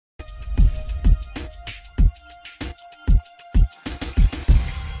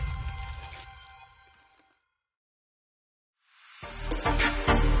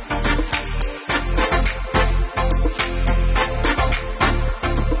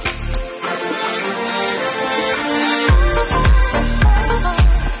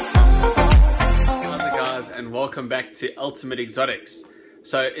welcome back to Ultimate Exotics.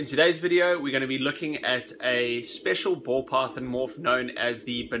 So in today's video we're going to be looking at a special ball python morph known as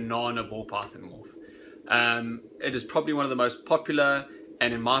the banana ball python morph. It is probably one of the most popular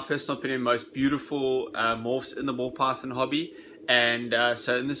and, in my personal opinion, most beautiful morphs in the ball python hobby. And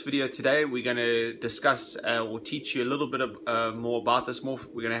so in this video today we're going to discuss or teach you a little bit more about this morph.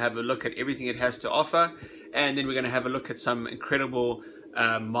 We're going to have a look at everything it has to offer, and then we're going to have a look at some incredible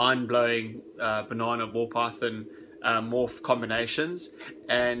mind-blowing banana ball python morph combinations.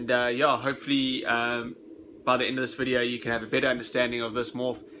 And yeah, hopefully by the end of this video you can have a better understanding of this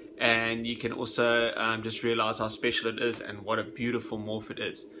morph, and you can also just realize how special it is and what a beautiful morph it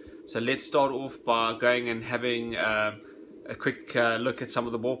is. So let's start off by going and having a quick look at some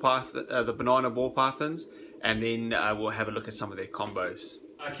of the banana ball pythons, and then we'll have a look at some of their combos.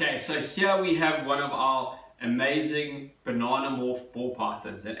 Okay, so here we have one of our amazing banana morph ball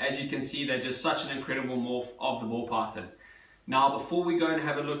pythons, and as you can see, they're just such an incredible morph of the ball python. Now, before we go and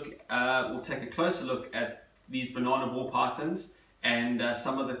have a look, we'll take a closer look at these banana ball pythons and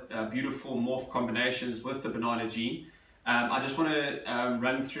some of the beautiful morph combinations with the banana gene. I just want to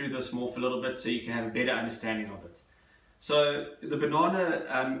run through this morph a little bit so you can have a better understanding of it. So the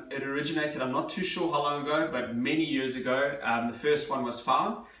banana, it originated, I'm not too sure how long ago, but many years ago. The first one was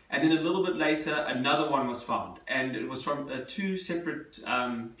found, and then a little bit later another one was found, and it was from two separate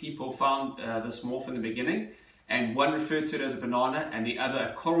people found this morph in the beginning, and one referred to it as a banana and the other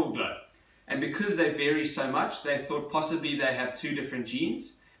a coral glow. And because they vary so much, they thought possibly they have two different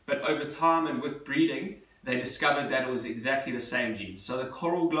genes, but over time and with breeding they discovered that it was exactly the same gene. So the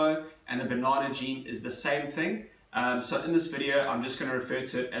coral glow and the banana gene is the same thing. So in this video I'm just going to refer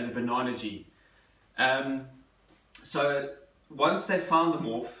to it as a banana gene. So once they found the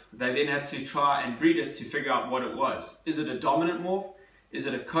morph, they then had to try and breed it to figure out what it was. Is it a dominant morph? Is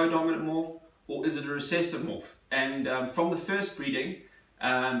it a co-dominant morph? Or is it a recessive morph? And from the first breeding,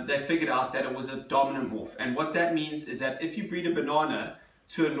 they figured out that it was a dominant morph. And what that means is that if you breed a banana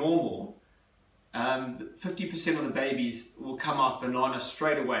to a normal, 50% of the babies will come out banana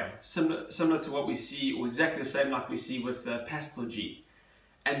straight away, similar to what we see, or exactly the same like we see with the pastel gene.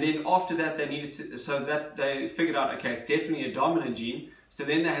 And then after that they needed to, so that they figured out, okay, it's definitely a dominant gene, so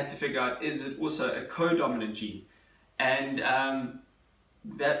then they had to figure out, is it also a co-dominant gene? And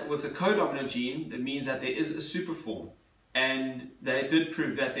that with a co-dominant gene, it means that there is a super form, and they did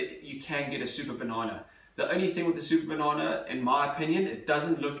prove that you can get a super banana. The only thing with the super banana, in my opinion, it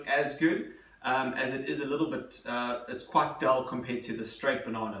doesn't look as good, as it is a little bit, it's quite dull compared to the straight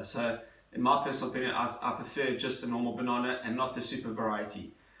banana. So in my personal opinion, I prefer just the normal banana and not the super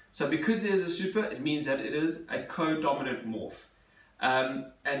variety. So because there's a super, it means that it is a co-dominant morph.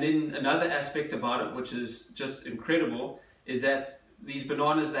 And then another aspect about it, which is just incredible, is that these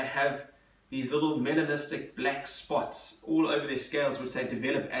bananas, they have these little melanistic black spots all over their scales, which they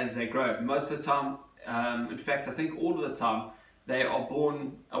develop as they grow. Most of the time, in fact, I think all of the time, they are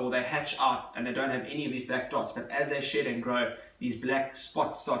born, or they hatch out and they don't have any of these black dots, but as they shed and grow, these black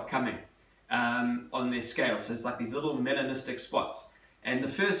spots start coming on their scale. So it's like these little melanistic spots. And the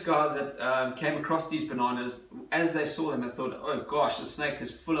first guys that came across these bananas, as they saw them, they thought, oh gosh, the snake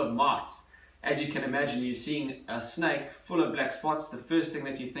is full of mites. As you can imagine, you're seeing a snake full of black spots, the first thing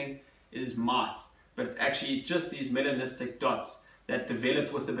that you think is mites, but it's actually just these melanistic dots that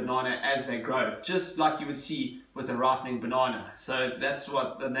develop with the banana as they grow, just like you would see with a ripening banana. So that's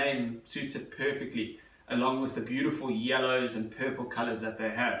what the name suits it perfectly, along with the beautiful yellows and purple colors that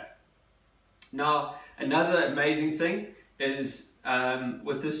they have. Now, another amazing thing is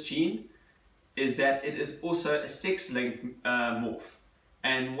with this gene is that it is also a sex-linked morph.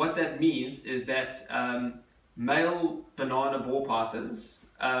 And what that means is that male banana ball pythons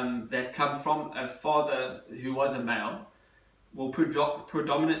that come from a father who was a male will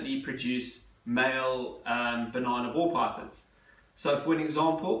predominantly produce male banana ball pythons. So for an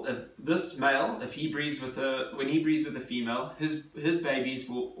example, if this male, when he breeds with a female, his babies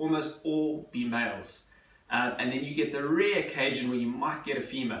will almost all be males. And then you get the rare occasion where you might get a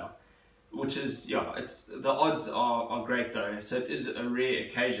female, which is, yeah, the odds are great though, so it is a rare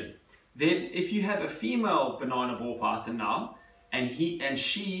occasion. Then if you have a female banana ball python now, and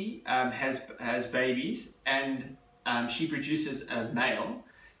she has babies, and she produces a male,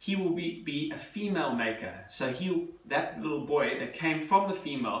 he will be a female maker. So that little boy that came from the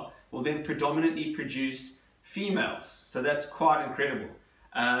female will then predominantly produce females. So that's quite incredible.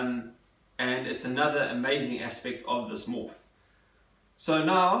 And it's another amazing aspect of this morph. So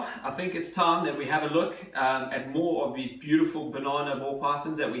now I think it's time that we have a look at more of these beautiful banana ball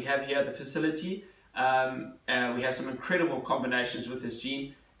pythons that we have here at the facility. We have some incredible combinations with this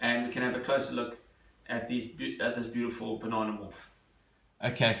gene, and we can have a closer look at this beautiful banana morph.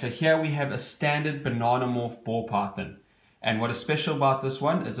 Okay, so here we have a standard banana morph ball python. And what is special about this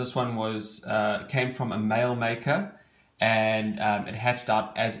one is this one was came from a male maker, and it hatched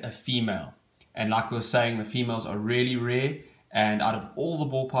out as a female. And like we were saying, the females are really rare, and out of all the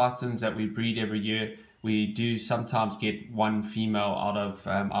ball pythons that we breed every year, we do sometimes get one female out of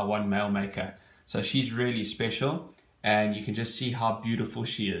our one male maker. So she's really special, and you can just see how beautiful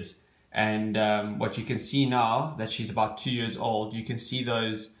she is. And what you can see now that she's about 2 years old, you can see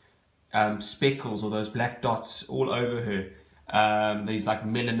those speckles or those black dots all over her. These like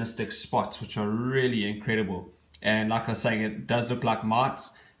melanistic spots, which are really incredible. And like I was saying, it does look like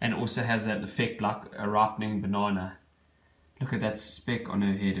mites, and it also has that effect like a ripening banana. Look at that speck on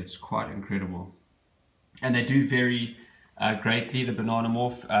her head, it's quite incredible. And they do vary greatly, the banana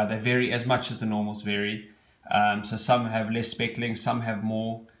morph. They vary as much as the normals vary. So some have less speckling, some have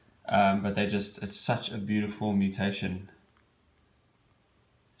more, but it's such a beautiful mutation.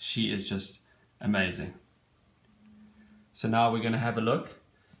 She is just amazing. So now we're going to have a look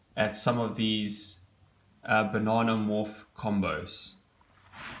at some of these banana morph combos.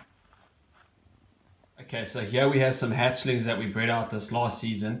 Okay, so here we have some hatchlings that we bred out this last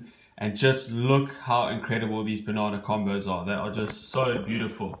season, and just look how incredible these banana combos are. They are just so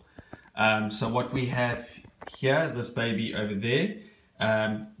beautiful. So what we have here, this baby over there,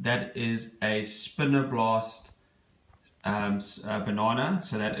 that is a spinner blast banana.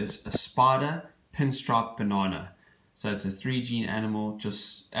 So that is a spider pinstripe banana. So it's a 3 gene animal,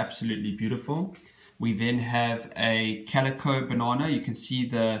 just absolutely beautiful. We then have a calico banana. You can see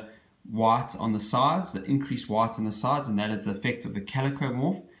the white on the sides, the increased white on the sides, and that is the effect of the calico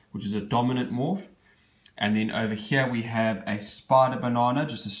morph, which is a dominant morph. And then over here we have a spider banana,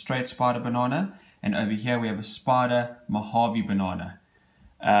 just a straight spider banana, and over here we have a spider Mojave banana.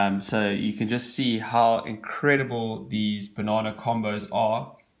 So you can just see how incredible these banana combos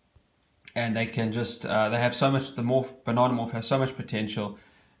are, and they can just they have so much. The banana morph has so much potential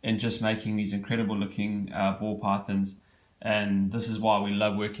in just making these incredible looking ball pythons. And this is why we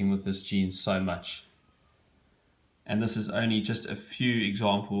love working with this gene so much. And this is only just a few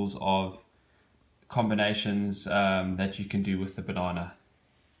examples of combinations that you can do with the banana.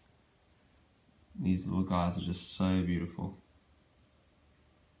 These little guys are just so beautiful.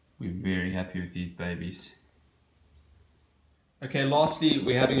 We're very happy with these babies. Okay, lastly,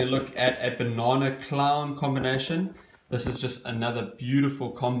 we're having a look at a banana clown combination. This is just another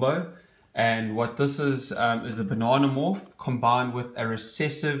beautiful combo. And what this is a banana morph combined with a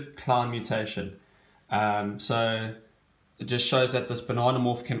recessive clown mutation. So it just shows that this banana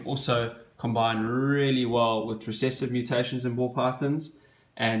morph can also combine really well with recessive mutations in ball pythons.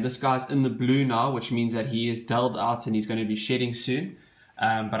 And this guy's in the blue now, which means that he is dulled out and he's going to be shedding soon.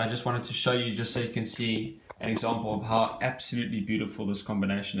 But I just wanted to show you just so you can see an example of how absolutely beautiful this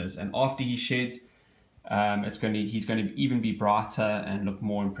combination is. And after he sheds, he's going to even be brighter and look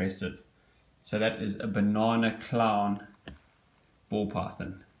more impressive. So that is a banana clown ball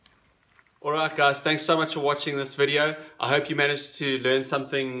python. Alright guys, thanks so much for watching this video. I hope you managed to learn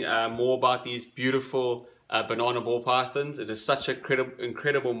something more about these beautiful banana ball pythons. It is such an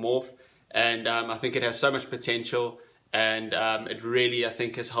incredible morph, and I think it has so much potential, and it really, I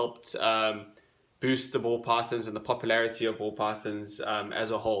think, has helped boost the ball pythons and the popularity of ball pythons as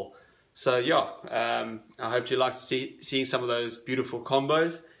a whole. So yeah, I hope you liked seeing some of those beautiful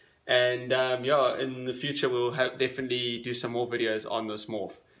combos. And yeah, in the future we'll definitely do some more videos on this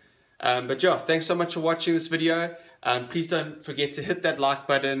morph. But yeah, thanks so much for watching this video. Please don't forget to hit that like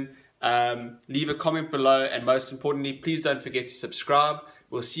button, leave a comment below, and most importantly, please don't forget to subscribe.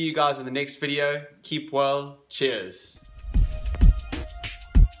 We'll see you guys in the next video. Keep well. Cheers.